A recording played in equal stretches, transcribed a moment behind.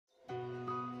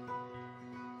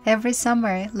Every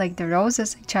summer, like the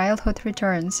roses, childhood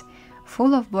returns,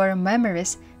 full of warm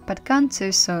memories, but gone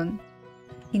too soon.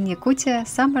 In Yakutia,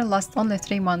 summer lasts only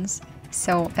 3 months,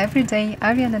 so every day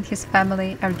Aryan and his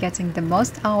family are getting the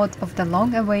most out of the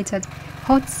long-awaited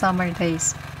hot summer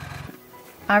days.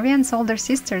 Aryan's older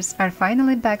sisters are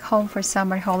finally back home for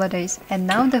summer holidays, and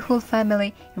now the whole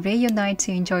family reunite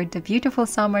to enjoy the beautiful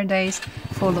summer days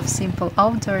full of simple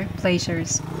outdoor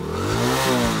pleasures.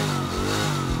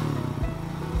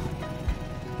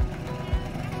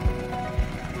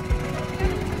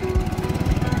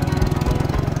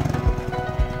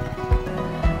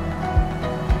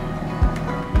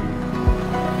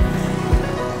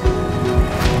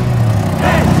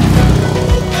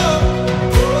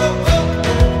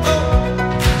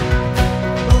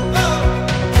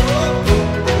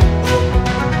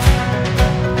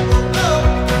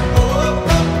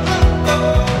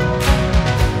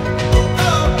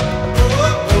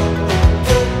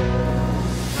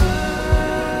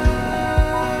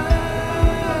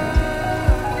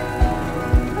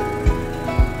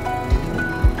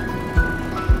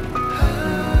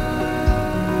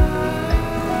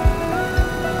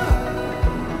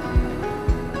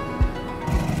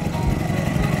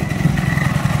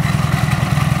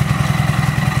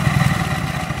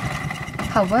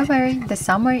 However, the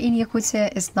summer in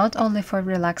Yakutia is not only for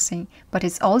relaxing, but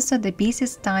it's also the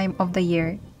busiest time of the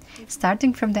year.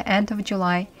 Starting from the end of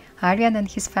July, Aryan and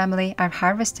his family are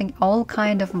harvesting all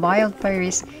kinds of wild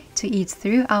berries to eat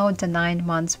throughout the 9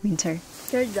 months winter.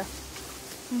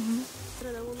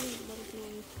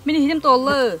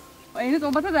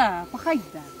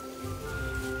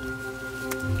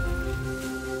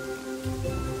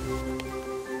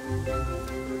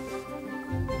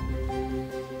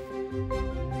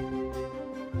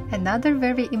 Another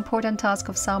very important task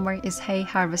of summer is hay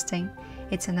harvesting.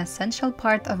 It's an essential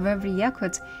part of every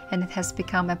Yakut, and it has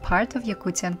become a part of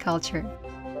Yakutian culture.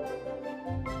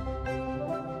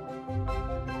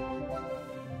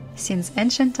 Since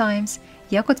ancient times,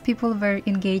 Yakut people were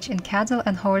engaged in cattle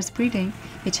and horse breeding,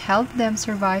 which helped them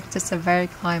survive the severe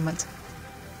climate.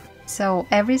 So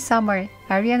every summer,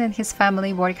 Aryan and his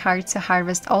family work hard to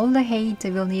harvest all the hay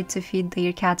they will need to feed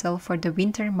their cattle for the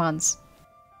winter months.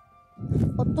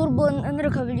 التربون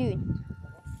أمريكا بليون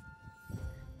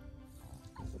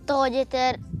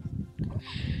طاجتر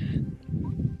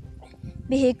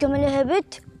به كمل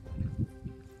هبت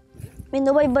من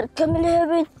نويبر كمل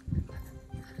هبت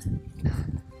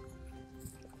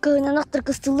كنا نقدر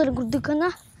كستلر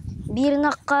قدكنا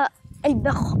بيرنقى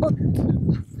البخط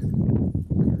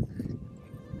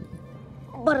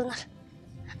برنر.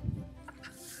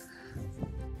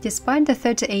 Despite the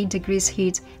 38 degrees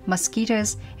heat,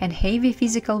 mosquitoes, and heavy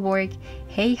physical work,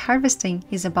 hay harvesting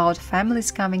is about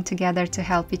families coming together to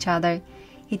help each other.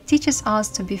 It teaches us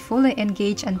to be fully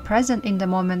engaged and present in the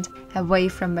moment, away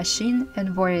from machine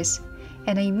and worries.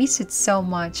 And I miss it so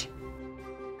much.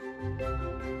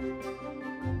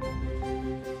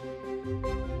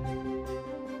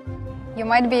 You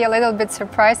might be a little bit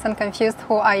surprised and confused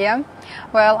who I am.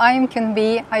 Well, I am Kyun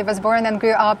Bi. I was born and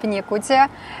grew up in Yakutia,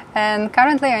 and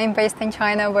currently I am based in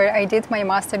China, where I did my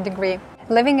master's degree.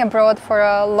 Living abroad for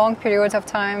a long period of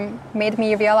time made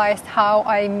me realize how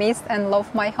I missed and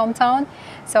love my hometown.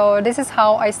 So this is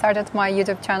how I started my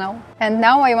YouTube channel. And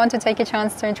now I want to take a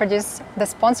chance to introduce the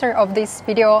sponsor of this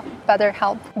video,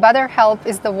 BetterHelp. BetterHelp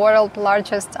is the world's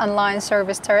largest online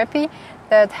service therapy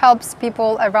that helps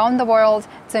people around the world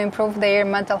to improve their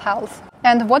mental health.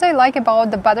 And what I like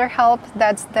about the BetterHelp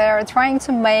that they're trying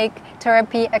to make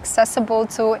therapy accessible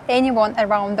to anyone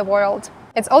around the world.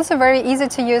 It's also very easy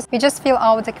to use. You just fill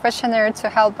out a questionnaire to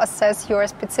help assess your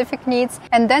specific needs,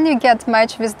 and then you get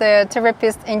matched with the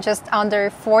therapist in just under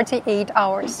 48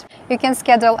 hours. You can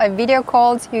schedule a video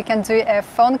call, you can do a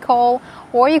phone call,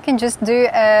 or you can just do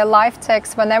a live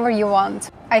text whenever you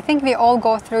want. I think we all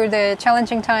go through the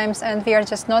challenging times, and we are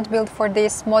just not built for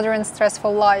this modern,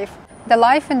 stressful life. The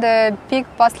life in the big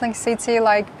bustling city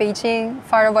like Beijing,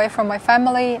 far away from my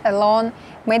family, alone,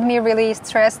 made me really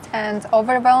stressed and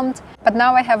overwhelmed. But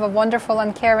now I have a wonderful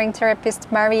and caring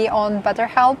therapist, Mary, on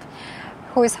BetterHelp,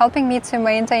 who is helping me to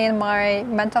maintain my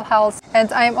mental health.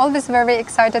 And I'm always very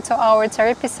excited to our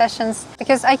therapy sessions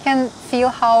because I can feel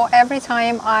how every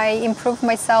time I improve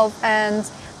myself and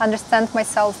understand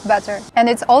myself better. And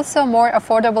it's also more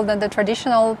affordable than the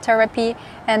traditional therapy.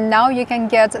 And now you can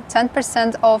get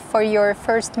 10% off for your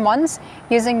first month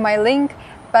using my link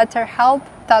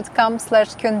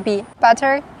betterhelp.com/kyunbi.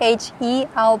 Better,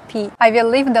 H-E-L-P. I will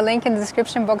leave the link in the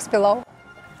description box below.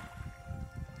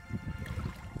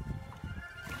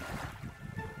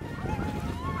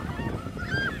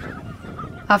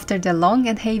 After the long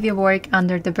and heavy work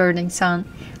under the burning sun,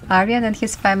 Aryan and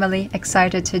his family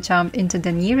excited to jump into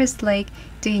the nearest lake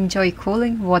to enjoy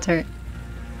cooling water.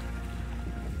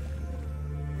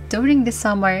 During the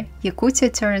summer,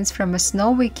 Yakutia turns from a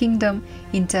snowy kingdom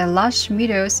into lush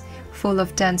meadows full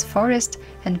of dense forest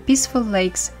and peaceful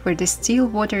lakes where the still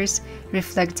waters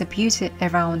reflect the beauty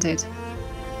around it.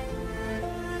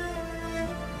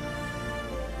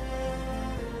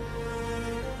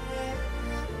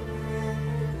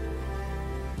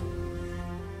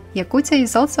 Yakutia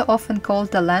is also often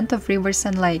called the land of rivers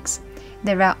and lakes.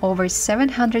 There are over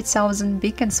 700,000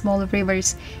 big and small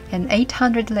rivers and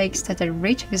 800 lakes that are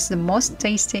rich with the most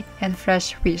tasty and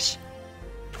fresh fish.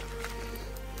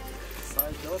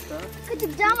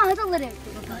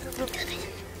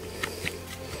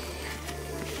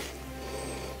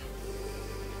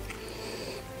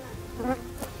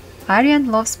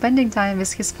 Aryan loves spending time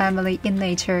with his family in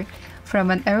nature. From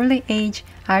an early age,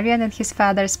 Aryan and his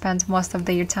father spent most of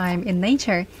their time in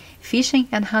nature, fishing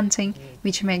and hunting,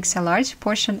 which makes a large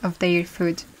portion of their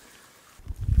food.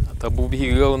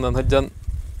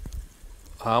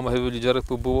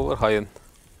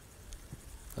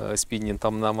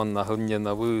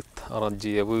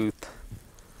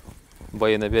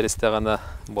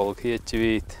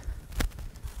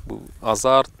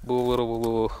 Азарт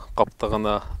булу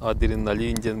каптыгына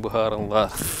адреналинден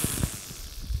бухарынлар.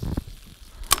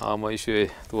 Ама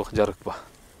еще тух жарыкпа.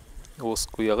 Ос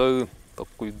куягы,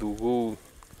 такой дугу.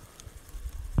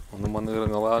 Оны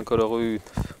манырың алан көрөгүй.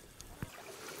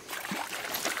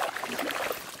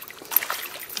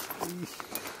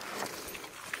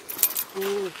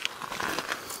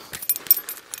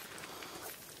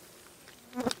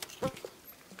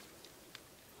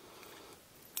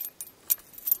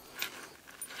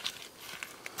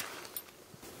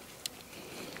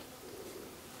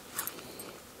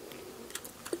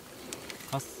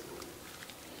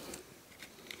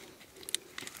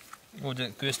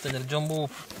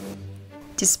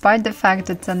 Despite the fact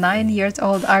that the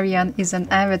 9-year-old Aryan is an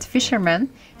avid fisherman,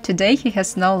 today he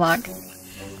has no luck.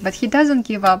 But he doesn't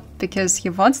give up because he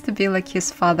wants to be like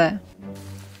his father.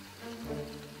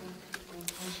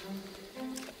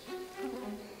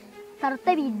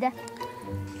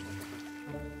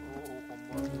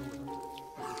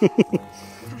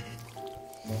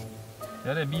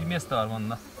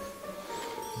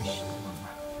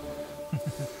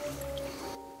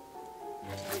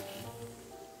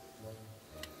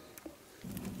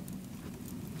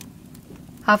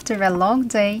 After a long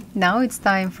day, now it's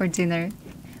time for dinner.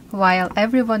 While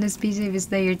everyone is busy with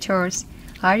their chores,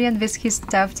 Aryan with his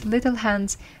deft little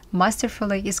hands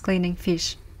masterfully is cleaning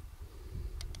fish.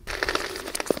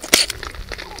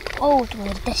 Oh,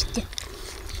 Coldest.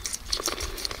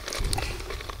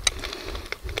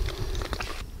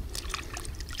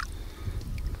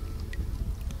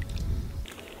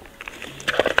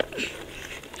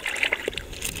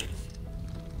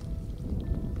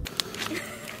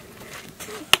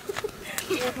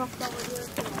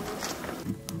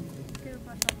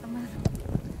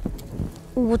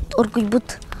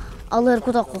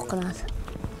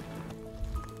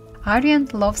 Aryan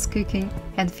loves cooking,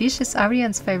 and fish is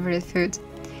Aryan's favorite food.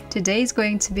 Today is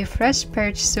going to be fresh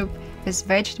perch soup with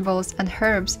vegetables and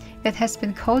herbs that has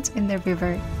been caught in the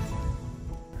river.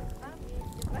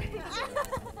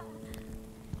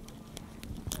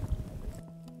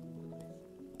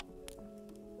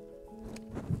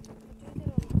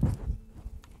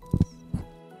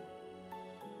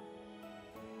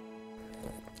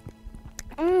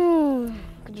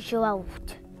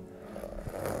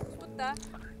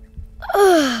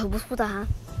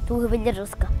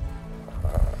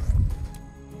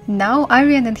 Now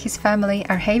Aryan and his family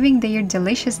are having their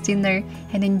delicious dinner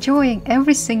and enjoying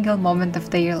every single moment of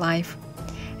their life.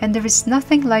 And there is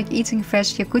nothing like eating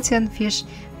fresh Yakutian fish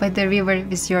by the river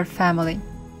with your family.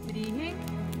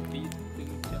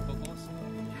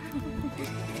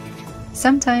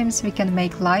 Sometimes we can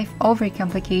make life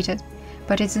overcomplicated,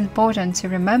 but it's important to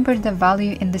remember the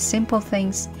value in the simple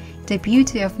things, the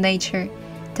beauty of nature,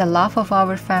 the love of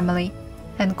our family,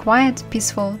 and quiet,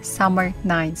 peaceful summer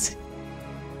nights.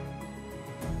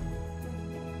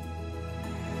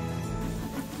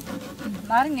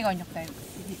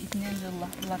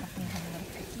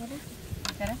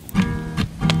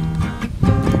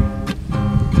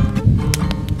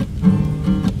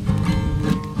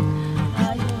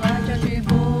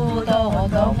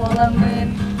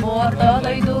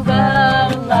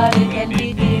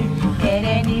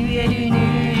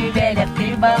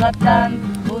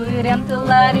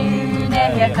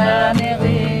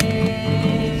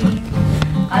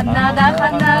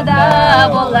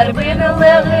 Hanada bollar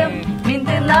bınılığım,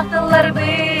 mintin нақтылар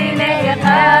бейнеге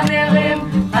қанығым,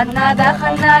 қанада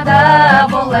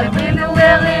болар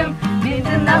бейнілігім,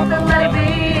 менді нақтылар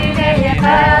бейнеге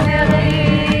қанығым.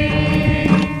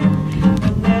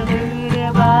 Нәғірі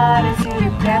бары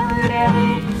сүйіп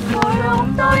кәпірәғі, тойығым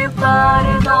тойып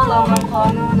бары долағым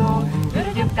қонуну,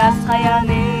 үрдік тас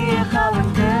қаяны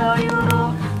қалымды ойыру,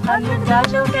 қанымда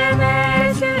жыл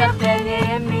кемер сүйіп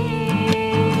тәнемін.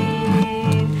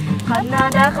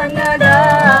 Қанада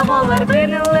болар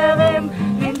бейнілігім,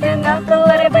 менді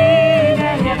нақтылар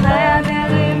бейнеге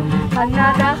қанығым,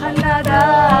 қанада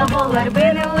болар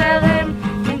бейнілігім,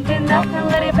 менді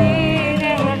нақтылар бейнеге